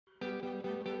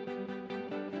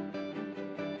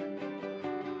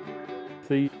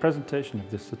The presentation of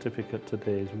this certificate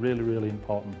today is really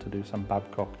important to Doosan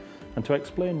Babcock, and to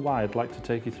explain why I'd like to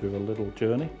take you through a little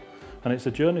journey. And it's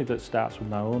a journey that starts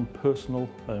with our own personal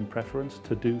preference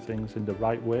to do things in the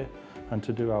right way and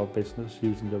to do our business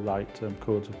using the right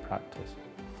codes of practice.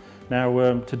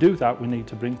 Now, to do that, we need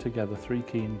to bring together three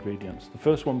key ingredients. The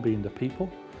first one being the people.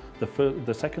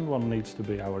 The second one needs to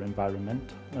be our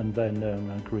environment, and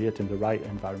then creating the right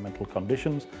environmental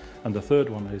conditions. And the third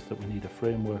one is that we need a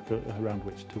framework around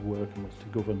which to work and which to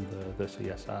govern the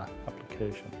CSR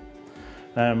application.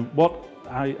 What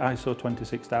ISO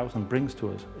 26000 brings to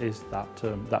us is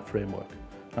that framework.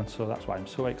 And so that's why I'm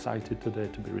so excited today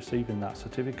to be receiving that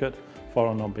certificate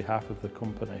for and on behalf of the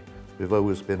company. We've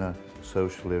always been a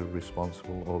socially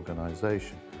responsible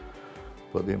organisation,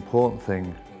 but the important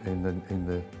thing in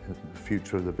the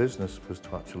future of the business was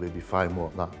to actually define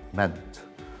what that meant.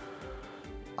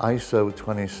 ISO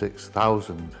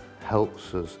 26000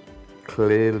 helps us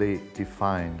clearly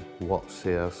define what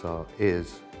CSR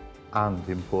is and,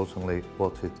 importantly,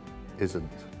 what it isn't.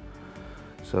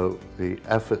 So the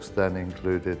efforts then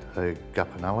included a gap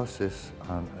analysis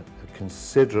and a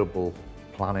considerable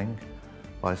planning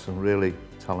by some really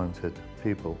talented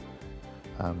people.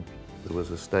 There was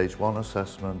a stage 1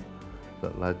 assessment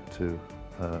that led to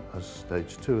a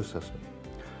stage 2 assessment.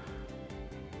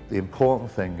 The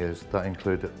important thing is that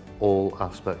included all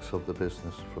aspects of the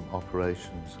business, from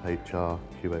operations, HR,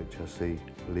 QHSE,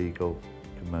 legal,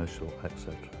 commercial,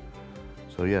 etc.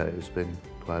 So yeah, it's been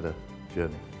quite a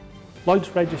journey. Lloyd's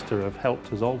Register have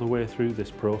helped us all the way through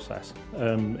this process.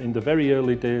 In the very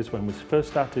early days when we first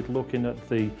started looking at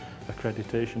the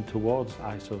accreditation towards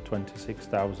ISO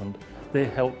 26000, they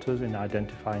helped us in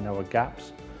identifying our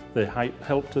gaps. They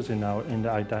helped us in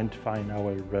identifying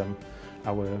our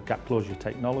gap closure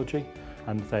technology,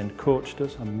 and then coached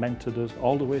us and mentored us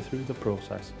all the way through the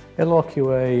process.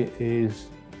 LRQA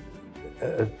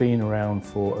has been around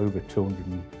for over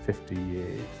 250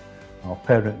 years. Our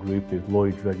parent group is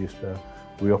Lloyd's Register.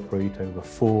 We operate over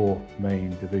 4 main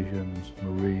divisions: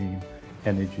 marine,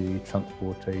 energy,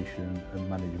 transportation and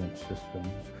management systems.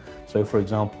 So for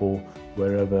example,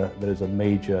 wherever there is a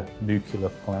major nuclear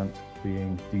plant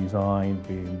being designed,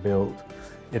 being built,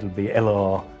 it'll be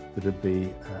LR that would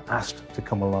be asked to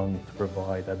come along to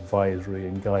provide advisory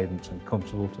and guidance and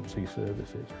consultancy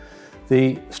services.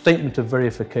 The statement of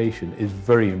verification is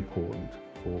very important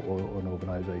for an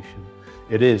organisation.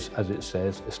 It is, as it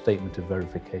says, a statement of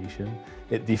verification.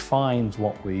 It defines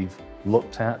what we've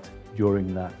looked at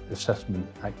during that assessment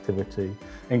activity,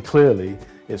 and clearly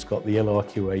it's got the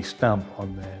LRQA stamp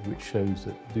on there, which shows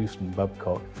that Doosan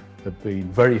Babcock have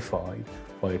been verified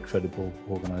by a credible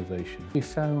organisation. We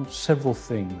found several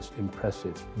things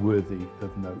impressive, worthy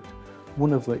of note,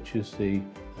 one of which is the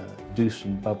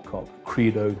Doosan Babcock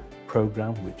Credo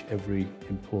programme, which every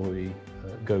employee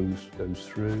goes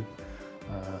through.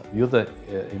 The other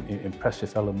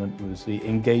impressive element was the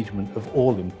engagement of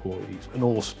all employees and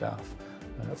all staff,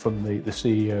 from the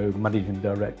CEO, managing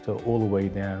director, all the way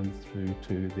down through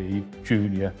to the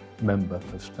junior member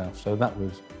of staff. So that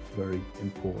was very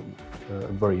important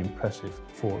and very impressive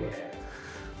for us.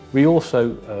 We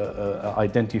also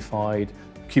identified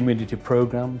community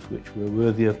programs which were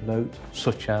worthy of note,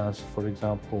 such as, for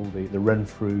example, the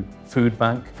Renfrew Food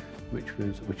Bank, which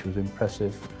was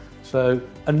impressive. So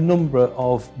a number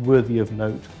of worthy of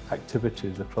note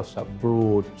activities across that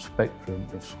broad spectrum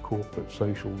of corporate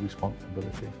social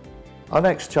responsibility. Our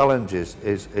next challenge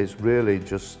is really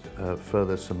just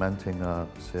further cementing our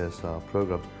CSR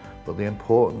programme, but the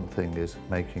important thing is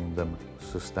making them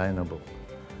sustainable.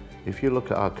 If you look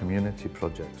at our community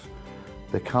projects,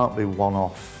 they can't be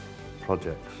one-off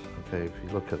projects. Okay, if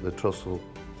you look at the Trussell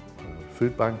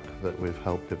Food Bank that we've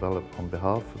helped develop on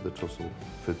behalf of the Trussell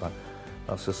Food Bank,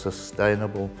 that's a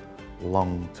sustainable,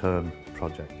 long-term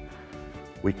project.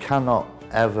 We cannot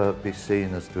ever be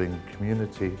seen as doing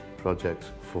community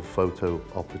projects for photo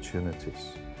opportunities.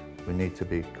 We need to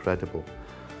be credible.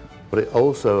 But it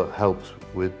also helps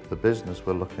with the business.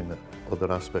 We're looking at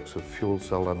other aspects of fuel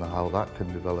cell and how that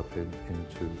can develop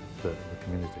into the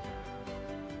community.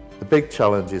 The big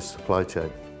challenge is supply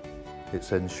chain.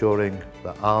 It's ensuring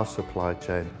that our supply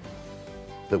chain,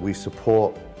 that we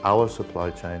support our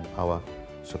supply chain, our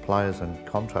suppliers and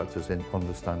contractors in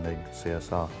understanding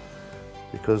CSR,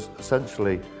 because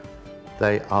essentially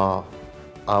they are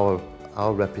our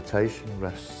reputation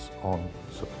rests on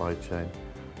supply chain.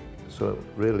 So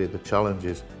really the challenge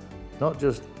is not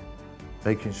just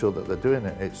making sure that they're doing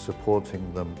it, it's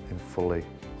supporting them in fully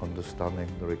understanding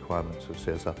the requirements of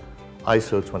CSR.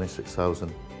 ISO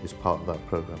 26000 is part of that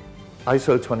program.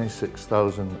 ISO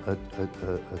 26000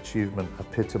 achievement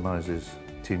epitomises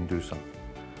Team Doosan.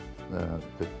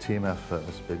 The team effort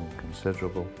has been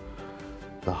considerable.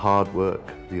 The hard work,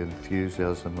 the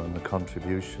enthusiasm and the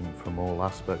contribution from all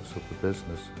aspects of the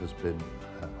business has been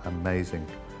amazing.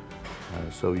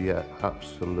 So yeah,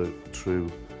 absolute true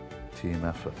team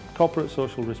effort. Corporate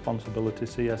social responsibility,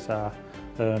 CSR,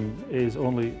 is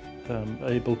only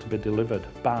able to be delivered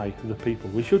by the people.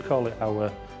 We should call it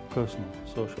our personal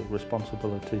social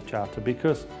responsibility charter,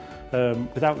 because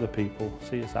without the people,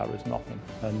 CSR is nothing.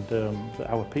 And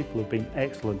our people have been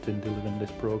excellent in delivering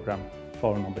this programme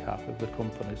for and on behalf of the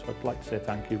company. So I'd like to say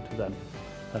thank you to them,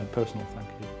 personal thank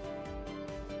you.